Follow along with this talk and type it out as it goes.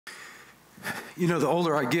You know, the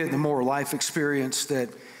older I get, the more life experience that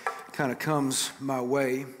kind of comes my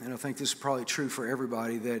way, and I think this is probably true for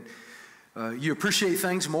everybody, that you appreciate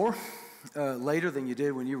things more later than you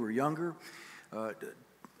did when you were younger. I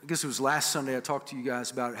guess it was last Sunday I talked to you guys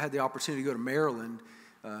about it. I had the opportunity to go to Maryland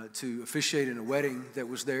to officiate in a wedding that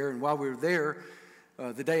was there, and while we were there,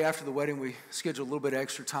 the day after the wedding, we scheduled a little bit of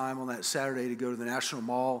extra time on that Saturday to go to the National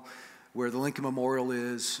Mall where the Lincoln Memorial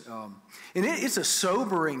is. And it's a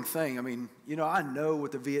sobering thing. I mean, you know, I know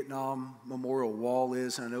what the Vietnam Memorial Wall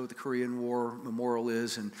is, and I know what the Korean War Memorial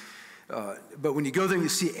is, and but when you go there, you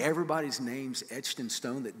see everybody's names etched in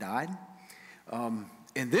stone that died.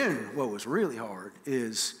 And then what was really hard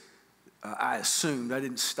is I assumed, I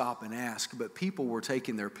didn't stop and ask, but people were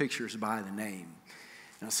taking their pictures by the name.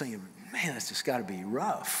 And I was thinking, man, that's just got to be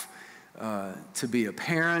rough. To be a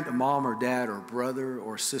parent, a mom or dad or brother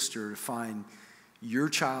or sister, to find your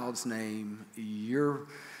child's name, your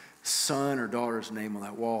son or daughter's name on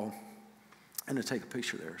that wall, and to take a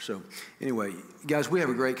picture there. So anyway, guys, we have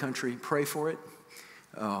a great country. Pray for it.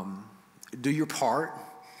 Do your part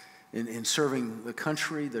in serving the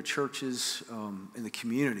country, the churches, and the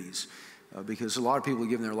communities, because a lot of people are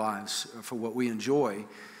giving their lives for what we enjoy,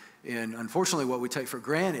 and unfortunately what we take for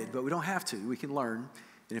granted, but we don't have to. We can learn.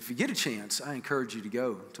 And if you get a chance, I encourage you to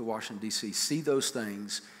go to Washington, D.C., see those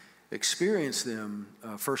things, experience them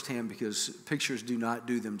firsthand, because pictures do not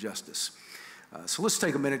do them justice. So let's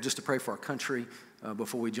take a minute just to pray for our country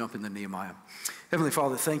before we jump into Nehemiah. Heavenly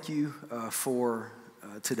Father, thank you for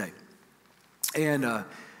today. And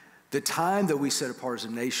the time that we set apart as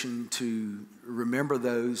a nation to remember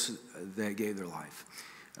those that gave their life,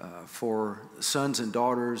 for sons and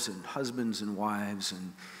daughters and husbands and wives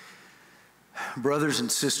and brothers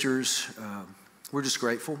and sisters. We're just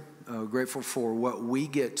grateful for what we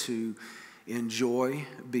get to enjoy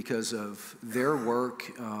because of their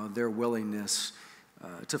work, their willingness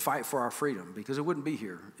to fight for our freedom, because it wouldn't be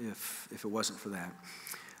here if it wasn't for that.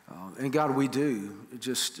 And God, we do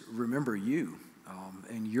just remember you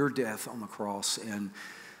and your death on the cross and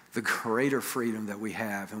the greater freedom that we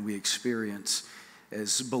have and we experience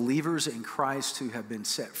as believers in Christ who have been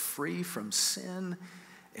set free from sin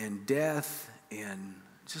and death, and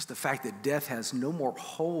just the fact that death has no more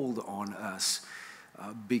hold on us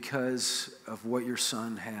because of what your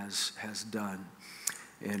Son has done.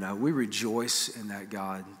 And we rejoice in that,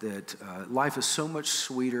 God, that life is so much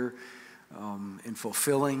sweeter and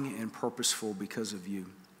fulfilling and purposeful because of you.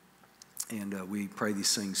 And we pray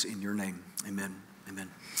these things in your name. Amen. Amen.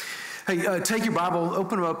 Hey, take your Bible,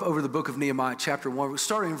 open them up over the book of Nehemiah, chapter 1. We're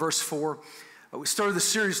starting in verse 4. We started the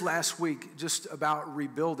series last week just about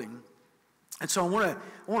rebuilding. And so I want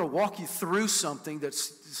to walk you through something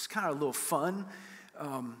that's kind of a little fun,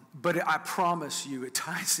 but I promise you it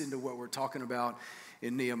ties into what we're talking about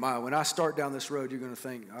in Nehemiah. When I start down this road, you're going to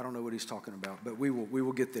think, I don't know what he's talking about, but we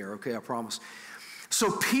will get there, okay, I promise. So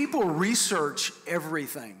people research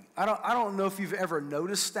everything. I don't know if you've ever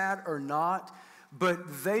noticed that or not,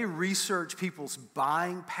 but they research people's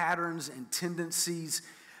buying patterns and tendencies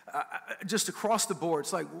just across the board.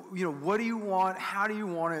 It's like, you know, what do you want? How do you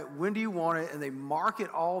want it? When do you want it? And they market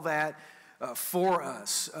all that for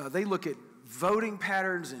us. They look at voting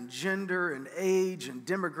patterns and gender and age and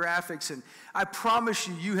demographics. And I promise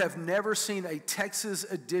you, you have never seen a Texas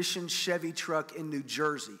edition Chevy truck in New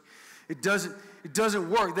Jersey. It doesn't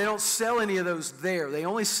work. They don't sell any of those there. They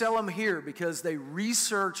only sell them here because they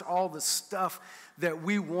research all the stuff that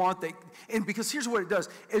we want. And because here's what it does.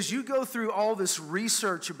 As you go through all this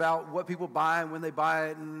research about what people buy and when they buy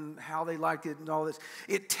it and how they like it and all this,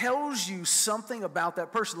 it tells you something about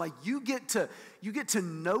that person. Like you get to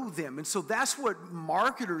know them. And so that's what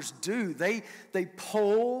marketers do. They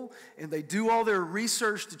poll and they do all their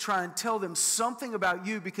research to try and tell them something about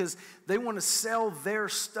you because they want to sell their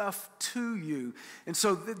stuff to you. And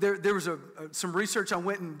so there was some research I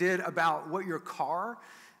went and did about what your car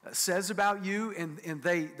says about you, and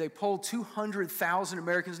they polled 200,000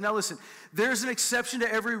 Americans. Now listen, there's an exception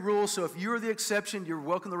to every rule, so if you're the exception, you're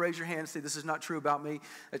welcome to raise your hand and say, this is not true about me.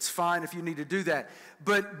 It's fine if you need to do that.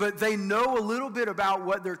 But they know a little bit about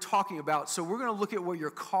what they're talking about, so we're going to look at what your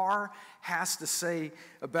car has to say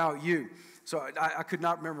about you. So I could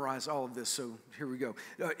not memorize all of this, so here we go.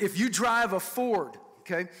 If you drive a Ford,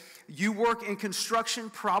 okay, you work in construction,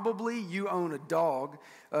 probably you own a dog,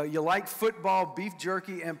 you like football, beef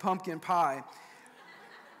jerky, and pumpkin pie.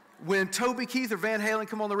 When Toby Keith or Van Halen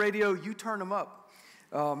come on the radio, you turn them up.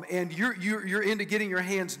 And you're into getting your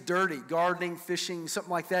hands dirty, gardening, fishing,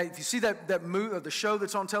 something like that. If you see that movie, the show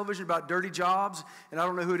that's on television about dirty jobs, and I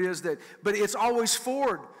don't know who it is, but it's always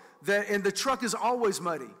Ford and the truck is always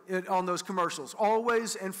muddy on those commercials,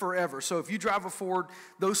 always and forever. So if you drive a Ford,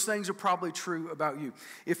 those things are probably true about you.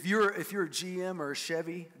 If you're a GM or a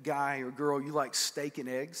Chevy guy or girl, you like steak and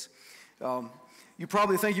eggs. You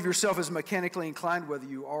probably think of yourself as mechanically inclined, whether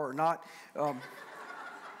you are or not.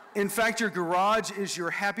 In fact, your garage is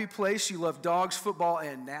your happy place. You love dogs, football,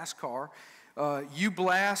 and NASCAR. You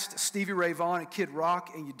blast Stevie Ray Vaughan and Kid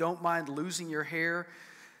Rock, and you don't mind losing your hair.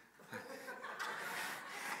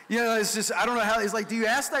 You know, it's just, I don't know how, it's like, do you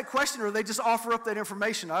ask that question or they just offer up that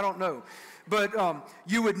information? I don't know. But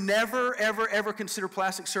you would never, ever, ever consider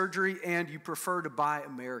plastic surgery, and you prefer to buy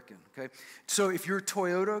American, okay? So if you're a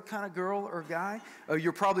Toyota kind of girl or guy,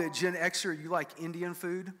 you're probably a Gen Xer. You like Indian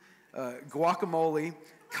food, guacamole,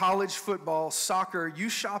 college football, soccer. You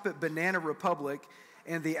shop at Banana Republic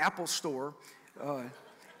and the Apple Store.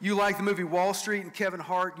 You like the movie Wall Street and Kevin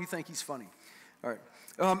Hart. You think he's funny. All right.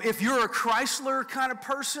 If you're a Chrysler kind of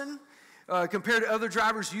person, compared to other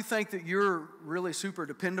drivers, you think that you're really super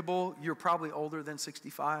dependable. You're probably older than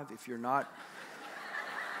 65. If you're not,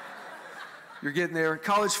 you're getting there.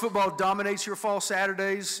 College football dominates your fall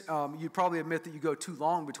Saturdays. You'd probably admit that you go too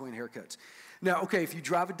long between haircuts. Now, okay, if you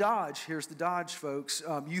drive a Dodge, here's the Dodge, folks.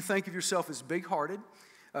 You think of yourself as big-hearted.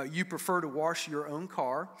 You prefer to wash your own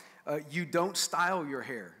car. You don't style your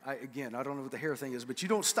hair. I don't know what the hair thing is, but you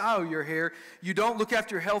don't style your hair. You don't look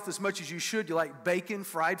after your health as much as you should. You like bacon,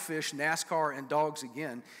 fried fish, NASCAR, and dogs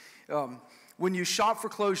again. When you shop for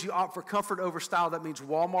clothes, you opt for comfort over style. That means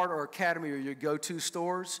Walmart or Academy are your go-to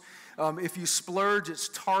stores. If you splurge, it's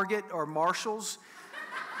Target or Marshall's.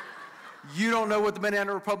 You don't know what the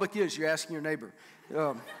Banana Republic is. You're asking your neighbor.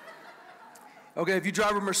 Okay, if you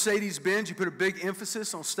drive a Mercedes-Benz, you put a big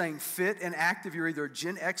emphasis on staying fit and active. You're either a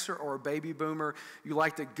Gen Xer or a baby boomer. You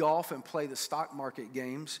like to golf and play the stock market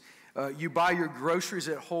games. You buy your groceries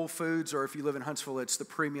at Whole Foods, or if you live in Huntsville, it's the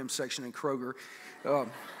premium section in Kroger.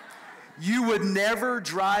 You would never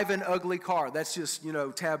drive an ugly car. That's just,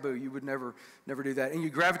 taboo. You would never do that. And you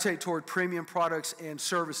gravitate toward premium products and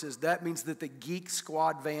services. That means that the Geek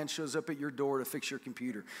Squad van shows up at your door to fix your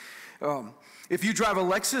computer. If you drive a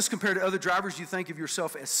Lexus compared to other drivers, you think of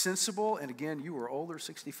yourself as sensible. And again, you are older,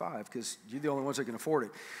 65, because you're the only ones that can afford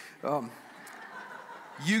it.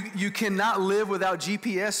 You cannot live without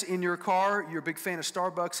GPS in your car. You're a big fan of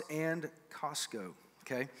Starbucks and Costco,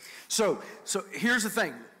 okay? So here's the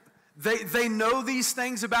thing. They know these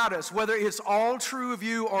things about us. Whether it's all true of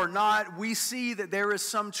you or not, we see that there is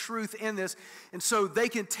some truth in this. And so they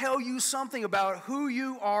can tell you something about who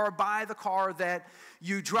you are by the car that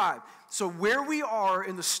you drive. So where we are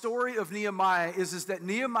in the story of Nehemiah is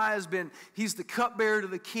that he's the cupbearer to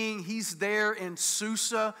the king. He's there in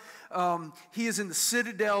Susa. He is in the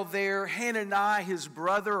citadel there. Hananiah, his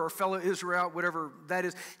brother or fellow Israel, whatever that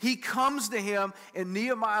is, he comes to him, and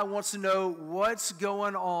Nehemiah wants to know what's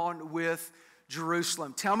going on with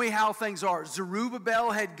Jerusalem. Tell me how things are.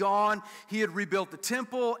 Zerubbabel had gone. He had rebuilt the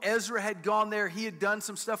temple. Ezra had gone there. He had done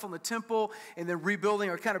some stuff on the temple and then rebuilding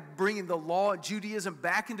or kind of bringing the law of Judaism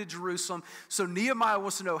back into Jerusalem. So Nehemiah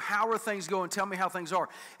wants to know, how are things going? Tell me how things are.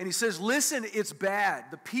 And he says, listen, it's bad.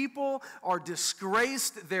 The people are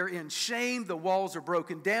disgraced. They're in shame. The walls are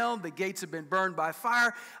broken down. The gates have been burned by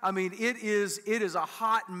fire. I mean, it is a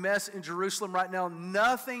hot mess in Jerusalem right now.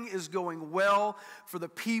 Nothing is going well for the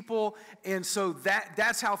people. And so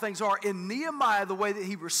that's how things are. In Nehemiah, the way that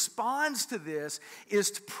he responds to this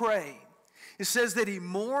is to pray. It says that he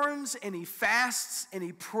mourns and he fasts and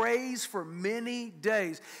he prays for many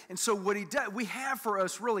days. And so what we have for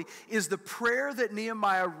us really is the prayer that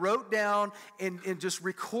Nehemiah wrote down and just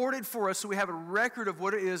recorded for us, so we have a record of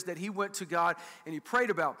what it is that he went to God and he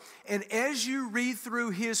prayed about. And as you read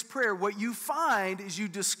through his prayer, what you find is you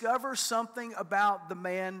discover something about the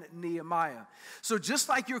man Nehemiah. So just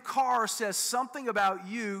like your car says something about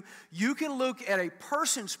you, you can look at a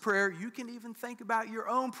person's prayer, you can even think about your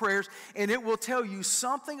own prayers, and it will tell you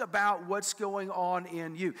something about what's going on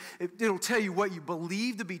in you. It'll tell you what you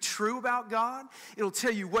believe to be true about God. It'll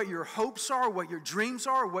tell you what your hopes are, what your dreams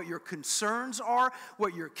are, what your concerns are,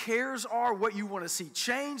 what your cares are, what you want to see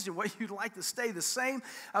changed, and what you'd like to stay the same.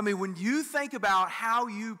 I mean, when you think about how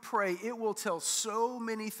you pray, it will tell so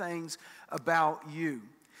many things about you.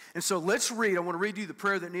 And so let's read. I want to read you the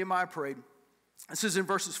prayer that Nehemiah prayed. It says in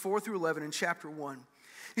verses 4 through 11 in chapter 1.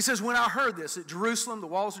 He says, when I heard this, at Jerusalem, the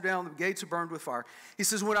walls are down, the gates are burned with fire. He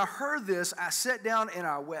says, when I heard this, I sat down and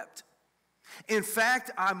I wept. In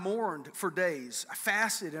fact, I mourned for days. I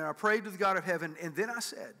fasted and I prayed to the God of heaven. And then I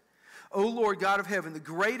said, O Lord God of heaven, the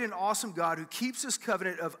great and awesome God who keeps his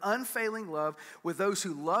covenant of unfailing love with those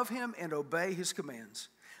who love him and obey his commands,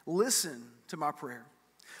 listen to my prayer.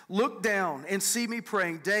 Look down and see me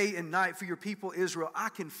praying day and night for your people Israel. I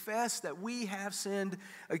confess that we have sinned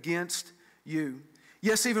against you.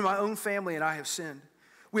 Yes, even my own family and I have sinned.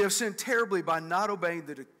 We have sinned terribly by not obeying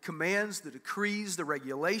the commands, the decrees, the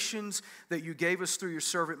regulations that you gave us through your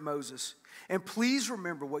servant Moses. And please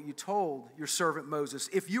remember what you told your servant Moses.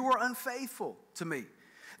 If you are unfaithful to me,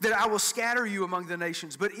 then I will scatter you among the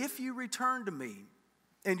nations. But if you return to me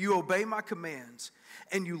and you obey my commands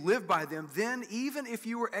and you live by them, then even if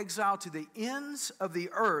you were exiled to the ends of the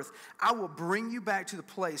earth, I will bring you back to the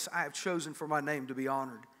place I have chosen for my name to be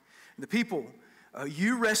honored. And the people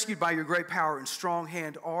you rescued by your great power and strong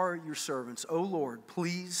hand are your servants. O Lord,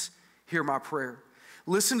 please hear my prayer.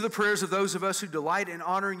 Listen to the prayers of those of us who delight in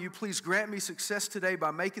honoring you. Please grant me success today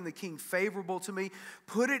by making the king favorable to me.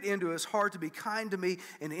 Put it into his heart to be kind to me.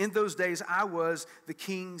 And in those days, I was the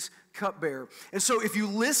king's cupbearer. And so if you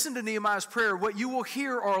listen to Nehemiah's prayer, what you will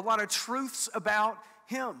hear are a lot of truths about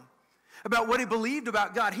him, about what he believed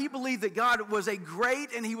about God. He believed that God was a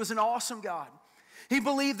great and he was an awesome God. He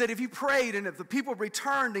believed that if he prayed and if the people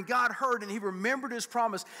returned and God heard and he remembered his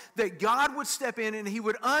promise, that God would step in and he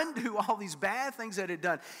would undo all these bad things that he had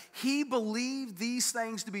done. He believed these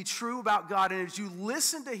things to be true about God. And as you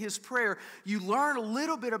listen to his prayer, you learn a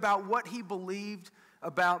little bit about what he believed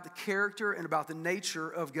about the character and about the nature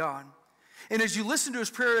of God. And as you listen to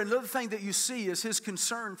his prayer, another thing that you see is his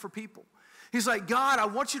concern for people. He's like, God, I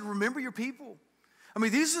want you to remember your people. I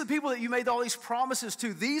mean, these are the people that you made all these promises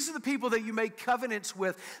to. These are the people that you made covenants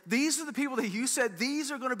with. These are the people that you said,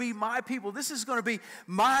 these are going to be my people. This is going to be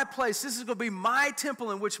my place. This is going to be my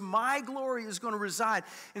temple in which my glory is going to reside.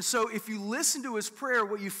 And so if you listen to his prayer,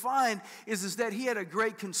 what you find is that he had a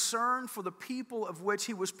great concern for the people of which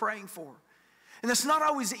he was praying for. And that's not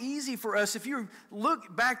always easy for us. If you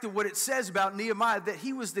look back to what it says about Nehemiah, that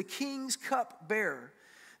he was the king's cupbearer.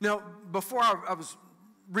 Now, before I was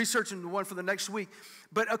researching the one for the next week,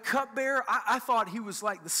 but a cupbearer, I thought he was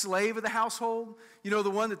like the slave of the household, you know, the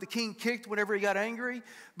one that the king kicked whenever he got angry.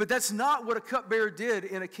 But that's not what a cupbearer did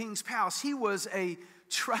in a king's palace. He was a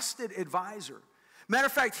trusted advisor. Matter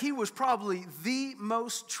of fact, he was probably the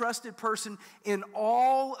most trusted person in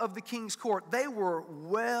all of the king's court. They were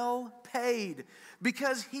well paid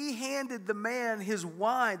because he handed the man his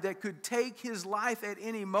wine that could take his life at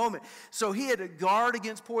any moment. So he had to guard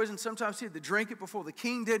against poison. Sometimes he had to drink it before the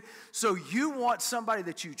king did. So you want somebody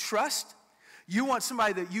that you trust. You want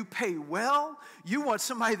somebody that you pay well. You want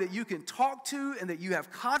somebody that you can talk to and that you have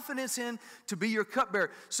confidence in to be your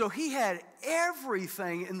cupbearer. So he had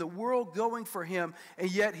everything in the world going for him, and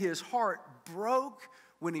yet his heart broke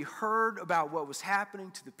when he heard about what was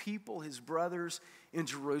happening to the people, his brothers in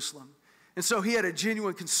Jerusalem. And so he had a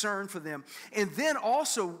genuine concern for them. And then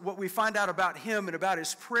also what we find out about him and about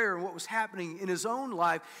his prayer and what was happening in his own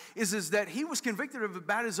life is that he was convicted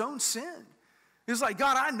about his own sin. He was like,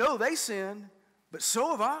 God, I know they sinned, but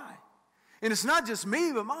so have I. And it's not just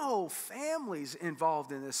me, but my whole family's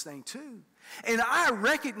involved in this thing too. And I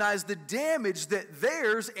recognize the damage that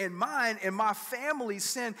theirs and mine and my family's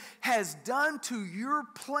sin has done to your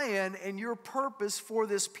plan and your purpose for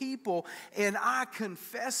this people. And I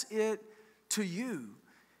confess it to you.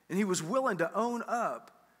 And he was willing to own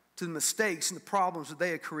up to the mistakes and the problems that they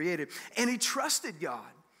had created. And he trusted God.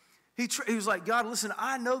 He was like, God, listen,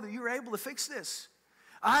 I know that you're able to fix this.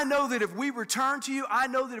 I know that if we return to you, I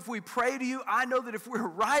know that if we pray to you, I know that if we're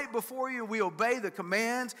right before you and we obey the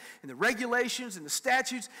commands and the regulations and the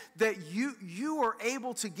statutes, that you are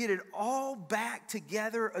able to get it all back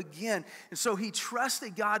together again. And so he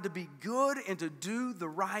trusted God to be good and to do the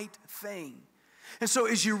right thing. And so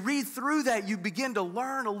as you read through that, you begin to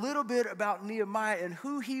learn a little bit about Nehemiah and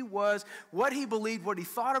who he was, what he believed, what he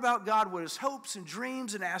thought about God, what his hopes and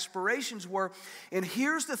dreams and aspirations were. And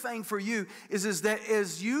here's the thing for you, is that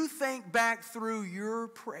as you think back through your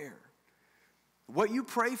prayer, what you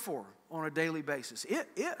pray for on a daily basis,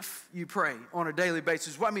 if you pray on a daily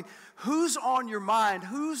basis, well, I mean, who's on your mind?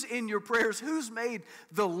 Who's in your prayers? Who's made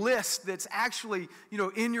the list that's actually,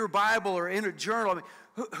 in your Bible or in a journal? I mean,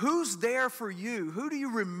 who's there for you? Who do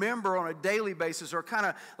you remember on a daily basis, or kind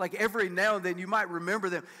of like every now and then you might remember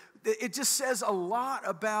them? It just says a lot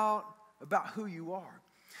about who you are.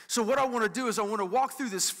 So what I want to do is I want to walk through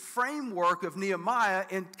this framework of Nehemiah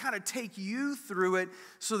and kind of take you through it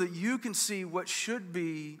so that you can see what should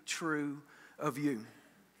be true of you.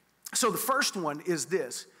 So the first one is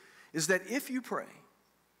this, is that if you pray,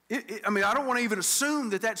 I don't want to even assume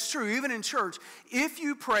that that's true, even in church. If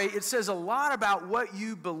you pray, it says a lot about what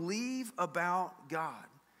you believe about God,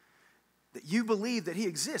 that you believe that he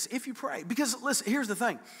exists if you pray. Because listen, here's the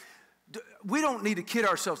thing. We don't need to kid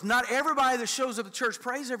ourselves. Not everybody that shows up at church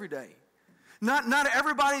prays every day. Not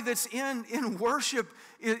everybody that's in worship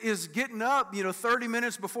is getting up, 30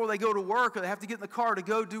 minutes before they go to work, or they have to get in the car to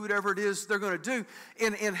go do whatever it is they're going to do.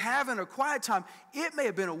 And having a quiet time, it may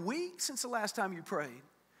have been a week since the last time you prayed.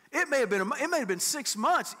 It may have been 6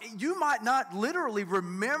 months. You might not literally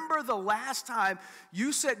remember the last time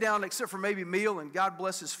you sat down, except for maybe meal, and God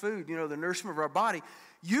blesses food, the nourishment of our body.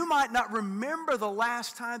 You might not remember the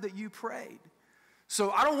last time that you prayed.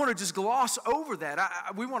 So I don't want to just gloss over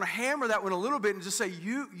that. We want to hammer that one a little bit and just say,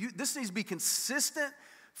 this needs to be consistent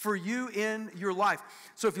for you in your life.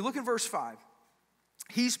 So if you look in verse 5,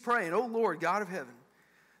 he's praying, "O Lord, God of heaven,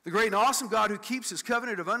 the great and awesome God who keeps his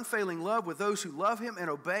covenant of unfailing love with those who love him and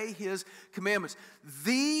obey his commandments."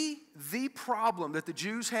 The problem that the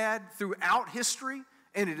Jews had throughout history,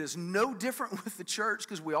 and it is no different with the church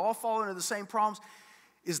because we all fall into the same problems,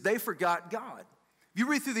 is they forgot God. If you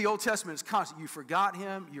read through the Old Testament, it's constant. You forgot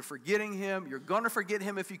him, you're forgetting him, you're going to forget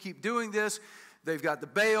him if you keep doing this. They've got the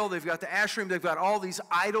Baal, they've got the Asherim, they've got all these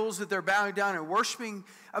idols that they're bowing down and worshiping.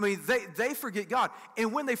 I mean, they forget God.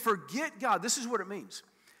 And when they forget God, this is what it means.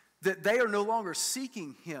 That they are no longer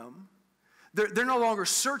seeking him. They're no longer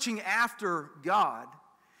searching after God.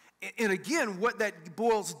 And again, what that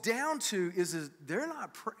boils down to is they're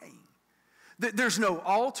not praying. There's no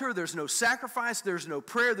altar, there's no sacrifice, there's no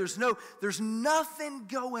prayer, there's nothing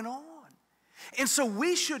going on. And so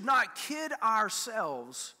we should not kid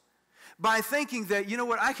ourselves by thinking that,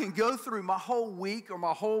 I can go through my whole week or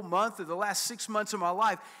my whole month or the last 6 months of my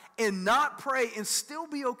life and not pray and still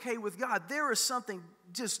be okay with God. There is something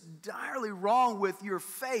just direly wrong with your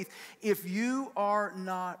faith if you are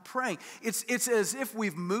not praying. It's as if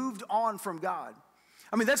we've moved on from God.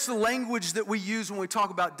 I mean, that's the language that we use when we talk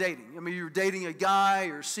about dating. I mean, you're dating a guy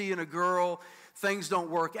or seeing a girl, things don't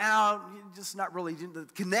work out, just not really, the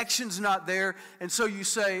connection's not there, and so you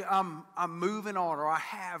say, I'm moving on, or I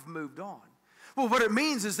have moved on. Well, what it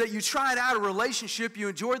means is that you tried out a relationship, you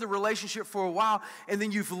enjoyed the relationship for a while, and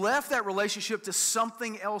then you've left that relationship to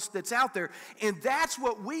something else that's out there, and that's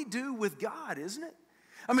what we do with God, isn't it?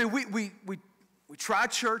 I mean, we try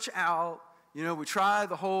church out, we try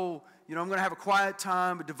the whole, I'm going to have a quiet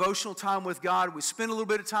time, a devotional time with God. We spend a little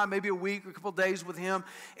bit of time, maybe a week or a couple of days with him.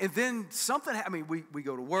 And then we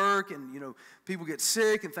go to work and, people get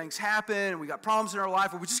sick and things happen and we got problems in our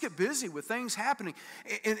life, or we just get busy with things happening.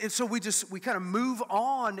 And so we kind of move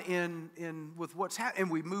on in with what's happening,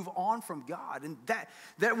 and we move on from God. And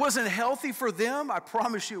that wasn't healthy for them. I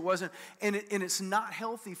promise you it wasn't. And it's not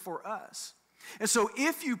healthy for us. And so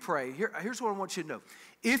if you pray, here's what I want you to know.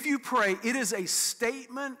 If you pray, it is a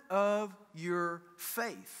statement of your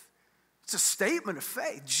faith. It's a statement of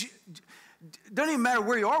faith. Doesn't even matter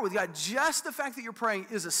where you are with God. Just the fact that you're praying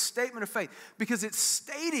is a statement of faith, because it's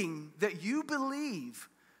stating that you believe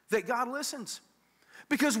that God listens.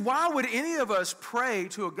 Because why would any of us pray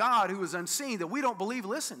to a God who is unseen that we don't believe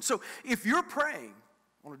listens? So if you're praying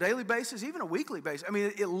on a daily basis, even a weekly basis,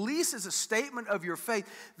 at least it's a statement of your faith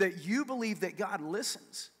that you believe that God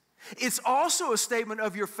listens. It's also a statement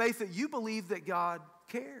of your faith that you believe that God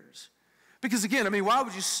cares. Because again, why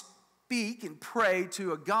would you speak and pray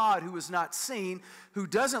to a God who is not seen, who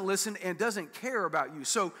doesn't listen and doesn't care about you?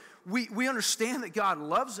 So we understand that God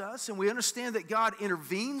loves us, and we understand that God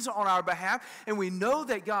intervenes on our behalf, and we know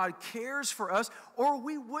that God cares for us, or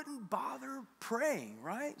we wouldn't bother praying,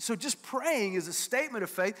 right? So just praying is a statement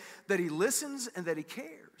of faith that he listens and that he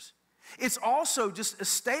cares. It's also just a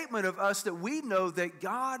statement of us that we know that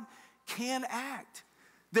God can act,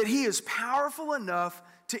 that he is powerful enough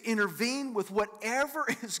to intervene with whatever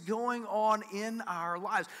is going on in our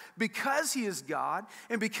lives. Because he is God,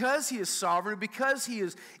 and because he is sovereign, because he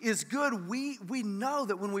is good, we know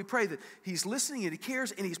that when we pray that he's listening and he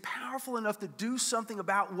cares, and he's powerful enough to do something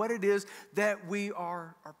about what it is that we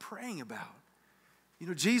are praying about.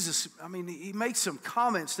 Jesus, he makes some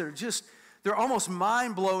comments that are they're almost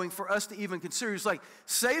mind-blowing for us to even consider. He's like,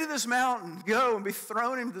 say to this mountain, go and be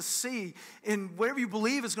thrown into the sea, and whatever you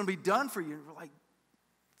believe is going to be done for you. And we're like,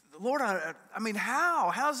 Lord,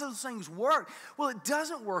 how does those things work? Well, it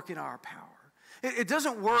doesn't work in our power. It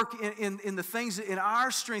doesn't work in the things, in our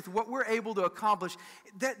strength, what we're able to accomplish.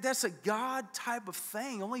 That's a God type of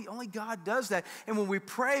thing. Only God does that. And when we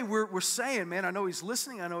pray, we're saying, man, I know he's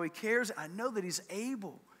listening, I know he cares, I know that he's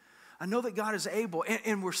able. I know that God is able.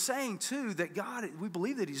 And we're saying, too, that we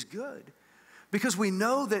believe that he's good, because we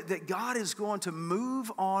know that God is going to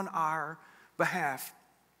move on our behalf.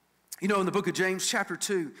 In the book of James, chapter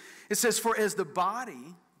 2, it says, for as the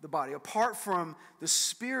body, apart from the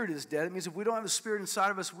spirit is dead. It means if we don't have the spirit inside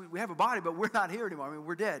of us, we have a body, but we're not here anymore.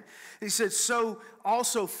 We're dead. He said, so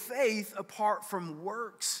also faith apart from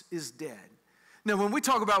works is dead. Now, when we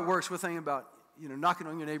talk about works, we're thinking about, knocking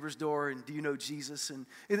on your neighbor's door and do you know Jesus? And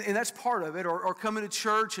that's part of it. Or coming to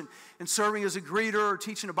church and serving as a greeter or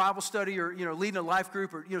teaching a Bible study or, leading a life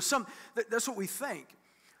group or, that's what we think.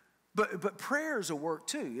 But prayer is a work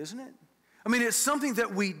too, isn't it? I mean, it's something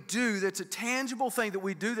that we do that's a tangible thing that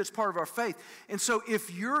we do that's part of our faith. And so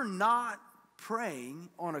if you're not praying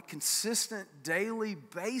on a consistent daily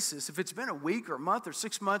basis, if it's been a week or a month or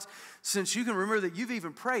 6 months since you can remember that you've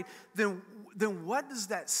even prayed, then what does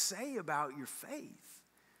that say about your faith?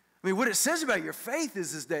 I mean, what it says about your faith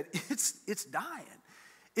is that it's dying.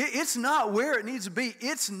 It's not where it needs to be.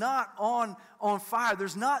 It's not on fire.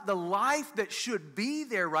 There's not the life that should be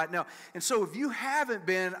there right now. And so if you haven't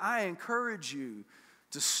been, I encourage you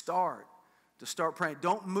to start praying.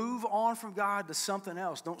 Don't move on from God to something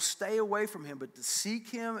else. Don't stay away from Him, but to seek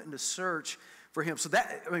Him and to search for Him. So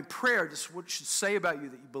prayer, just what it should say about you,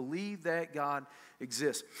 that you believe that God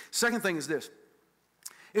exists. Second thing is this,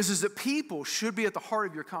 is that people should be at the heart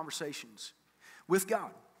of your conversations with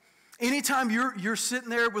God. Anytime you're sitting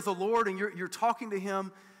there with the Lord and you're talking to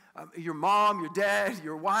Him, your mom, your dad,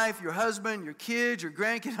 your wife, your husband, your kids, your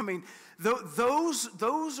grandkids, I mean,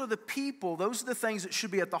 those are the people, those are the things that should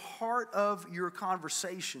be at the heart of your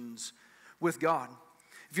conversations with God.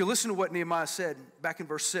 If you listen to what Nehemiah said back in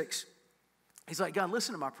verse 6, he's like, God,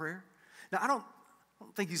 listen to my prayer. Now, I don't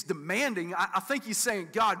think he's demanding. I think he's saying,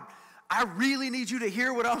 God, I really need you to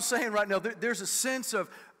hear what I'm saying right now. There's a sense of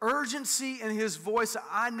urgency in his voice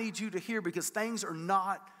I need you to hear because things are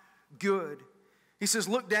not good. He says,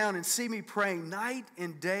 look down and see me praying night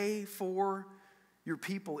and day for your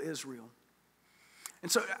people Israel.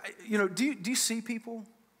 And so, do you see people?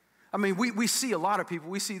 I mean, we see a lot of people.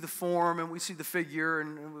 We see the form and we see the figure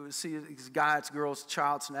and we see it's guy, it's girl, it's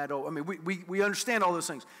child, it's an adult. I mean, we understand all those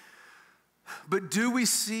things. But do we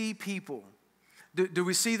see people? Do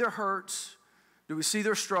we see their hurts? Do we see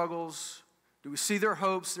their struggles? Do we see their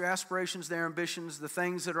hopes, their aspirations, their ambitions, the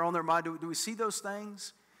things that are on their mind? Do we see those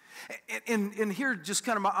things? And here, just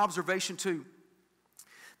kind of my observation too,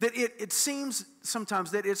 that it seems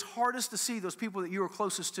sometimes that it's hardest to see those people that you are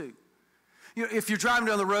closest to. If you're driving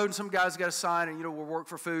down the road and some guy's got a sign and, we'll work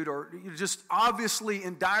for food, or just obviously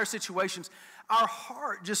in dire situations, our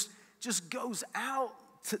heart just goes out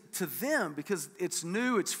to them because it's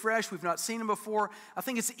new, it's fresh, we've not seen them before. I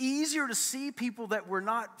think it's easier to see people that we're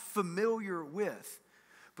not familiar with.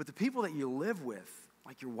 But the people that you live with,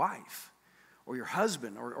 like your wife or your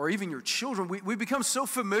husband or even your children, we become so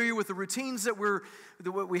familiar with the routines that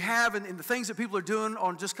we have and the things that people are doing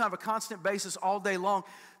on just kind of a constant basis all day long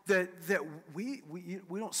that we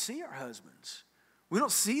don't see our husbands. We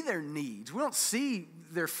don't see their needs. We don't see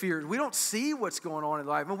their fears. We don't see what's going on in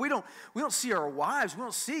life. And we don't see our wives. We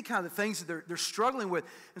don't see kind of the things that they're struggling with.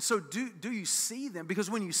 And so do you see them? Because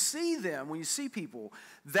when you see them, when you see people,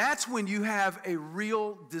 that's when you have a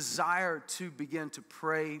real desire to begin to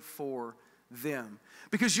pray for them.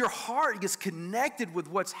 Because your heart gets connected with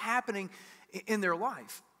what's happening in their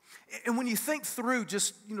life. And when you think through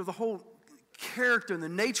just, the whole character and the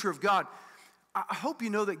nature of God, I hope you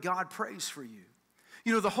know that God prays for you.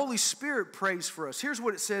 The Holy Spirit prays for us. Here's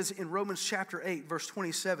what it says in Romans chapter 8, verse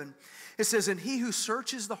 27. It says, and he who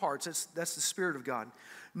searches the hearts, that's the Spirit of God,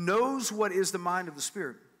 knows what is the mind of the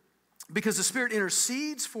Spirit, because the Spirit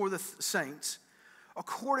intercedes for the saints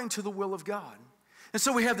according to the will of God. And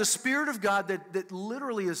so we have the Spirit of God that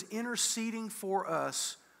literally is interceding for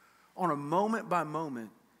us on a moment-by-moment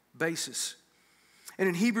basis. And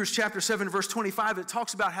in Hebrews chapter 7, verse 25, it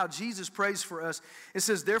talks about how Jesus prays for us. It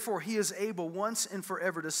says, therefore, he is able once and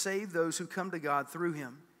forever to save those who come to God through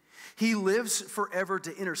him. He lives forever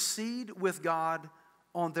to intercede with God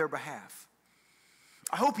on their behalf.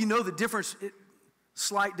 I hope you know the difference,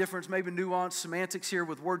 slight difference, maybe nuance, semantics here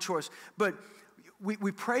with word choice. But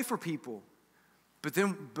we pray for people, but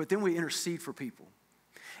then we intercede for people.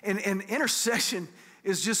 And intercession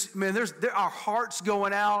is just, man, there our hearts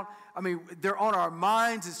going out. I mean, they're on our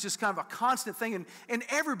minds. It's just kind of a constant thing. And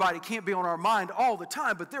everybody can't be on our mind all the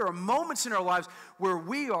time, but there are moments in our lives where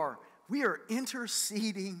we are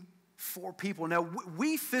interceding for people. Now,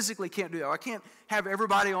 we physically can't do that. I can't have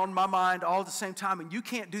everybody on my mind all at the same time, and you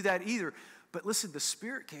can't do that either. But listen, the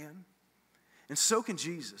Spirit can, and so can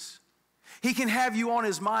Jesus. He can have you on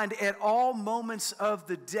his mind at all moments of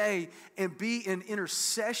the day and be an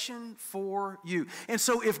intercession for you. And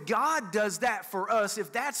so if God does that for us,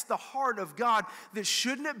 if that's the heart of God, then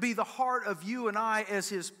shouldn't it be the heart of you and I as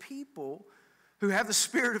his people who have the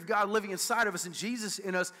Spirit of God living inside of us and Jesus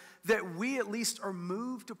in us, that we at least are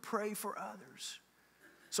moved to pray for others?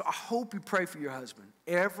 So I hope you pray for your husband.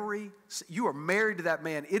 You are married to that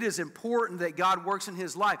man. It is important that God works in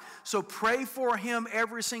his life. So pray for him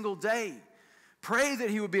every single day. Pray that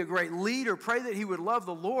he would be a great leader. Pray that he would love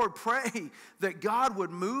the Lord. Pray that God would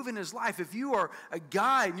move in his life. If you are a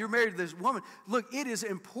guy and you're married to this woman, look, it is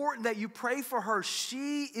important that you pray for her.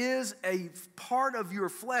 She is a part of your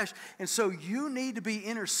flesh, and so you need to be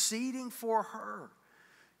interceding for her.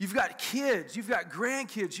 You've got kids, you've got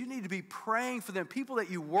grandkids, you need to be praying for them. People that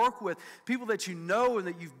you work with, people that you know and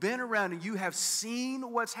that you've been around and you have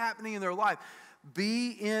seen what's happening in their life.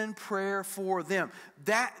 Be in prayer for them.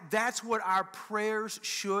 That's what our prayers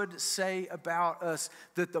should say about us,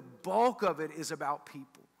 that the bulk of it is about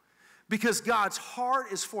people. Because God's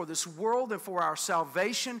heart is for this world and for our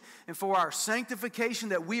salvation and for our sanctification,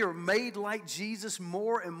 that we are made like Jesus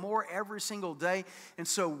more and more every single day. And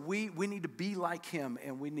so we need to be like him,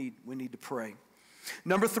 and we need to pray.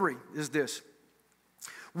 Number 3 is this.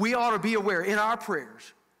 We ought to be aware in our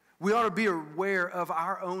prayers. We ought to be aware of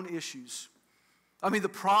our own issues. I mean, the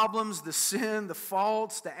problems, the sin, the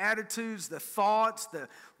faults, the attitudes, the thoughts, the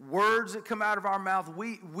words that come out of our mouth,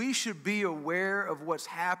 we should be aware of what's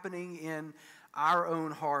happening in our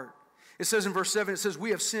own heart. It says in verse 7, it says,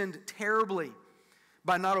 we have sinned terribly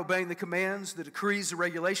by not obeying the commands, the decrees, the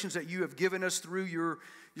regulations that you have given us through your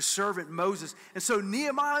servant Moses. And so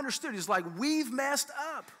Nehemiah understood. He's like, we've messed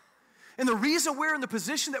up. And the reason we're in the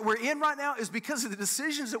position that we're in right now is because of the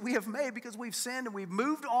decisions that we have made, because we've sinned and we've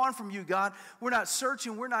moved on from you, God. We're not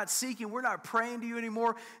searching, we're not seeking, we're not praying to you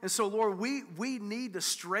anymore. And so, Lord, we need to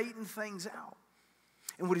straighten things out.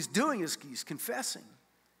 And what he's doing is he's confessing.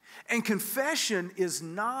 And confession is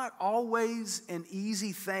not always an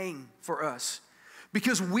easy thing for us,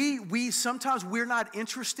 because we sometimes we're not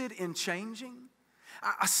interested in changing.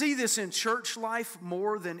 I see this in church life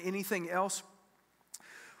more than anything else.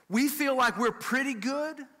 We feel like we're pretty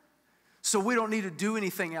good, so we don't need to do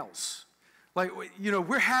anything else. Like, you know,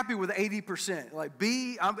 we're happy with 80%. Like,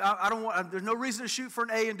 I don't want, there's no reason to shoot for an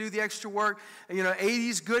A and do the extra work. You know, 80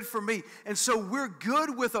 is good for me. And so we're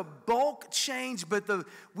good with a bulk change, but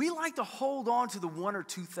we like to hold on to the one or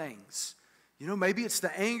two things. You know, maybe it's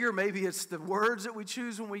the anger, maybe it's the words that we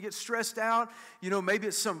choose when we get stressed out. You know, maybe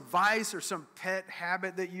it's some vice or some pet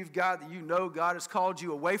habit that you've got that you know God has called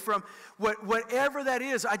you away from. Whatever that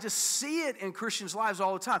is, I just see it in Christians' lives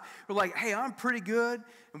all the time. We're like, hey, I'm pretty good.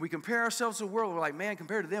 And we compare ourselves to the world. We're like, man,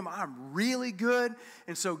 compared to them, I'm really good.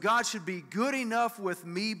 And so God should be good enough with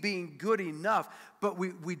me being good enough. But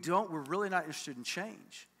we're really not interested in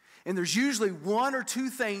change. And there's usually one or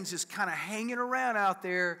two things just kind of hanging around out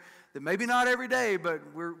there that maybe not every day, but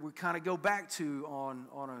we kind of go back to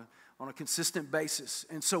on a consistent basis.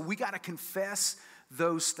 And so we got to confess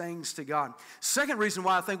those things to God. Second reason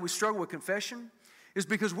why I think we struggle with confession is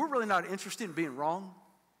because we're really not interested in being wrong.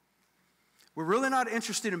 We're really not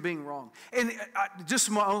interested in being wrong. And just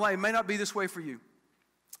my own life, it may not be this way for you.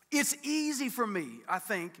 It's easy for me, I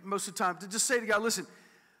think, most of the time, to just say to God, listen,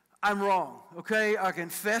 I'm wrong, okay? I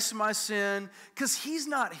confess my sin, because he's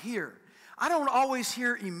not here. I don't always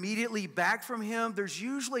hear immediately back from him. There's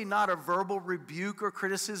usually not a verbal rebuke or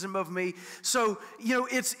criticism of me. So, you know,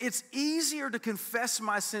 it's easier to confess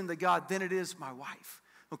my sin to God than it is my wife,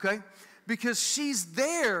 okay? Because she's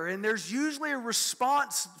there, and there's usually a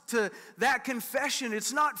response to that confession.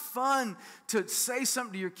 It's not fun to say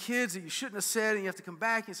something to your kids that you shouldn't have said, and you have to come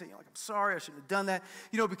back and say, you know, like, I'm sorry, I shouldn't have done that,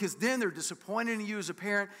 you know, because then they're disappointed in you as a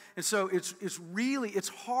parent. And so it's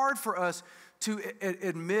hard for us to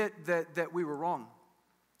admit that we were wrong.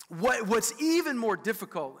 What's even more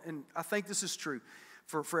difficult, and I think this is true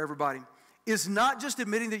for everybody, is not just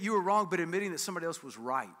admitting that you were wrong, but admitting that somebody else was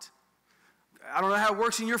right. I don't know how it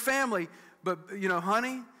works in your family, but, you know,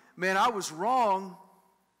 honey, man, I was wrong,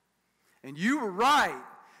 and you were right.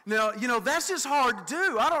 Now, you know, that's just hard to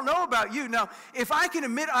do. I don't know about you. Now, if I can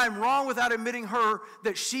admit I'm wrong without admitting her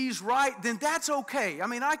that she's right, then that's okay. I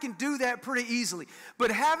mean, I can do that pretty easily. But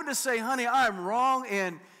having to say, honey, I'm wrong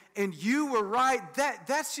and you were right,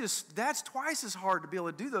 that's twice as hard to be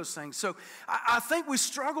able to do those things. So I think we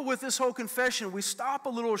struggle with this whole confession. We stop a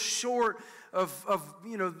little short of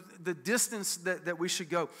you know, the distance that we should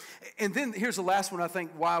go. And then here's the last one, I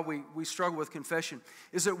think, why we struggle with confession,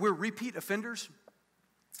 is that we're repeat offenders.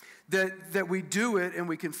 That we do it and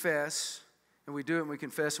we confess, and we do it and we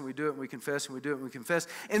confess, and we do it and we confess, and we do it and we confess.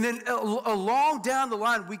 And then along down the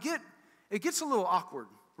line, it gets a little awkward,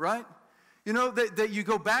 right? You know, that you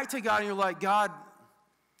go back to God and you're like, God,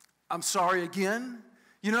 I'm sorry again.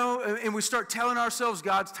 You know, and we start telling ourselves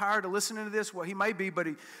God's tired of listening to this. Well, he may be, but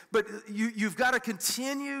you've got to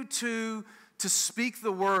continue to to speak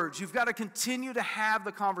the words. You've got to continue to have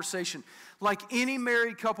the conversation. Like any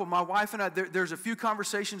married couple, my wife and I, there's a few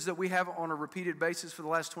conversations that we have on a repeated basis for the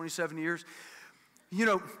last 27 years. You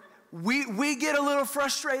know, we get a little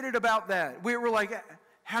frustrated about that. We're like,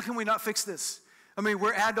 how can we not fix this? I mean,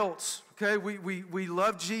 we're adults, okay? We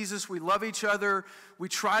love Jesus. We love each other. We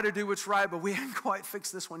try to do what's right, but we haven't quite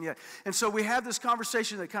fixed this one yet. And so we have this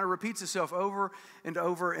conversation that kind of repeats itself over and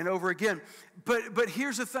over and over again. But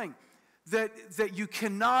here's the thing, that you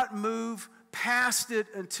cannot move past it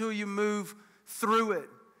until you move through it.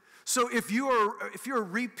 So if you're a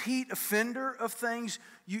repeat offender of things,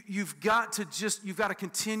 you've got to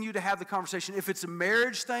continue to have the conversation. If it's a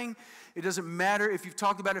marriage thing, it doesn't matter if you've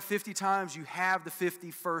talked about it 50 times, you have the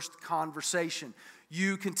 51st conversation.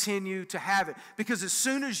 You continue to have it. Because as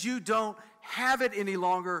soon as you don't have it any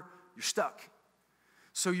longer, you're stuck.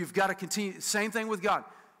 So you've got to continue. Same thing with God.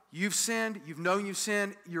 You've sinned, you've known you've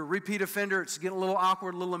sinned, you're a repeat offender, it's getting a little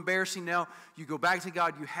awkward, a little embarrassing now. You go back to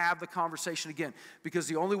God, you have the conversation again. Because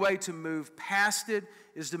the only way to move past it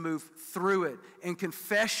is to move through it. And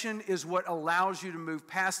confession is what allows you to move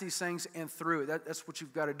past these things and through it. That's what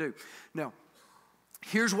you've got to do. Now,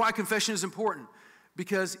 here's why confession is important.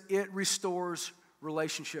 Because it restores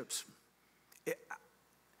relationships.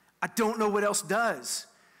 I don't know what else does.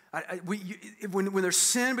 When there's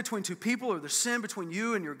sin between two people or there's sin between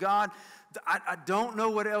you and your God, I don't know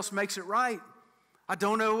what else makes it right. I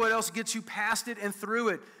don't know what else gets you past it and through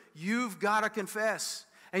it. You've got to confess,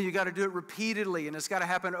 and you've got to do it repeatedly, and it's got to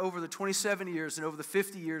happen over the 27 years and over the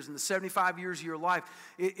 50 years and the 75 years of your life.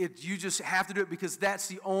 You just have to do it because that's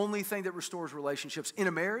the only thing that restores relationships. In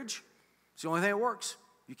a marriage, it's the only thing that works.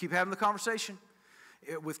 You keep having the conversation.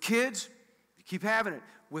 With kids, you keep having it.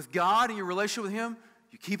 With God and your relationship with Him,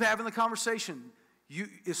 you keep having the conversation.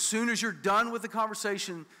 As soon as you're done with the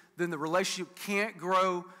conversation, then the relationship can't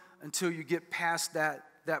grow until you get past that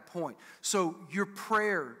point. So your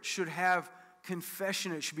prayer should have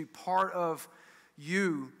confession. It should be part of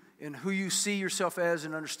you and who you see yourself as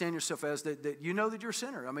and understand yourself as, that you know that you're a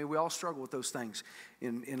sinner. I mean, we all struggle with those things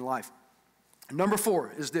in life. Number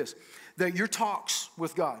 4 is this, that your talks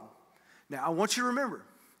with God. Now, I want you to remember,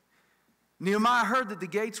 Nehemiah heard that the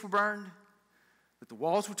gates were burned, that the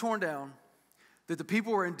walls were torn down, that the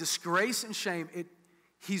people were in disgrace and shame.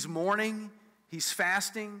 He's mourning, he's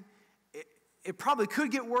fasting. It probably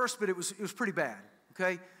could get worse, but it was pretty bad,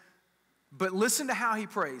 okay? But listen to how he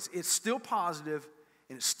prays. It's still positive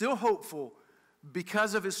and it's still hopeful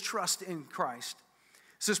because of his trust in Christ.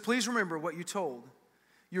 It says, please remember what you told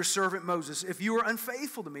your servant Moses. If you are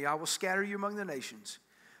unfaithful to me, I will scatter you among the nations.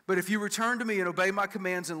 But if you return to me and obey my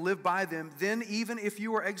commands and live by them, then even if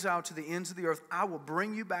you are exiled to the ends of the earth, I will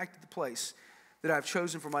bring you back to the place that I have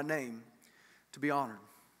chosen for my name to be honored.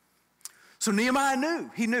 So Nehemiah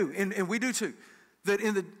knew, and we do too, that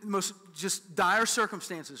in the most just dire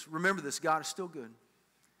circumstances, remember this, God is still good.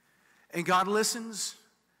 And God listens,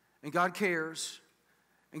 and God cares,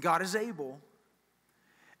 and God is able,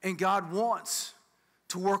 and God wants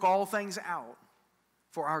to work all things out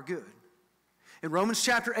for our good. In Romans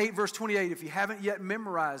chapter 8, verse 28, if you haven't yet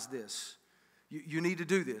memorized this, you need to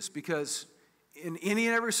do this, because in any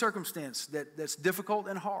and every circumstance that's difficult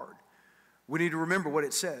and hard, we need to remember what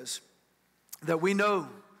it says, that we know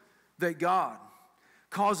that God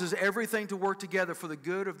causes everything to work together for the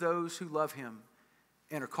good of those who love Him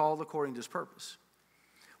and are called according to His purpose.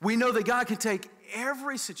 We know that God can take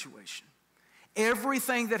every situation,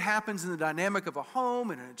 everything that happens in the dynamic of a home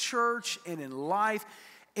and in a church and in life,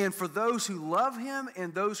 and for those who love Him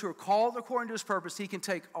and those who are called according to His purpose, He can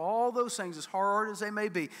take all those things, as hard as they may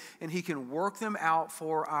be, and He can work them out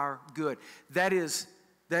for our good. That is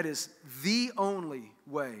the only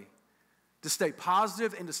way to stay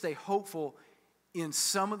positive and to stay hopeful in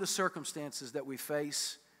some of the circumstances that we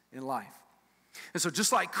face in life. And so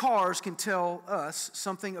just like cars can tell us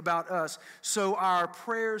something about us, so our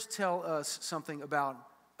prayers tell us something about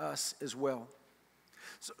us as well.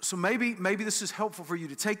 So maybe this is helpful for you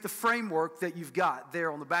to take the framework that you've got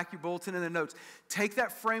there on the back of your bulletin and the notes. Take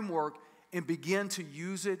that framework and begin to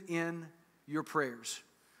use it in your prayers.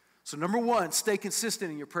 So number 1, stay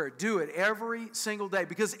consistent in your prayer. Do it every single day,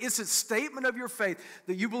 because it's a statement of your faith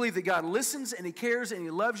that you believe that God listens and He cares and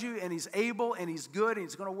He loves you and He's able and He's good and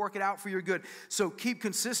He's going to work it out for your good. So keep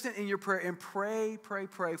consistent in your prayer and pray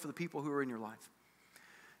for the people who are in your life.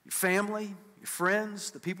 Your family, your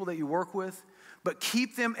friends, the people that you work with. But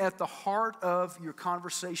keep them at the heart of your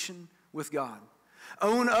conversation with God.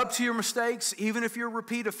 Own up to your mistakes. Even if you're a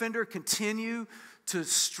repeat offender, continue to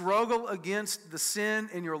struggle against the sin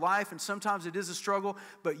in your life. And sometimes it is a struggle,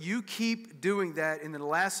 but you keep doing that. And then the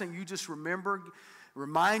last thing, you just remember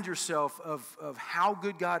Remind yourself of how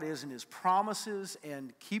good God is and his promises,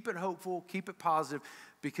 and keep it hopeful, keep it positive,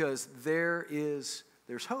 because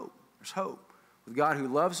there's hope. There's hope with God who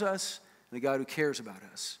loves us and the God who cares about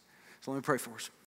us. So let me pray for us.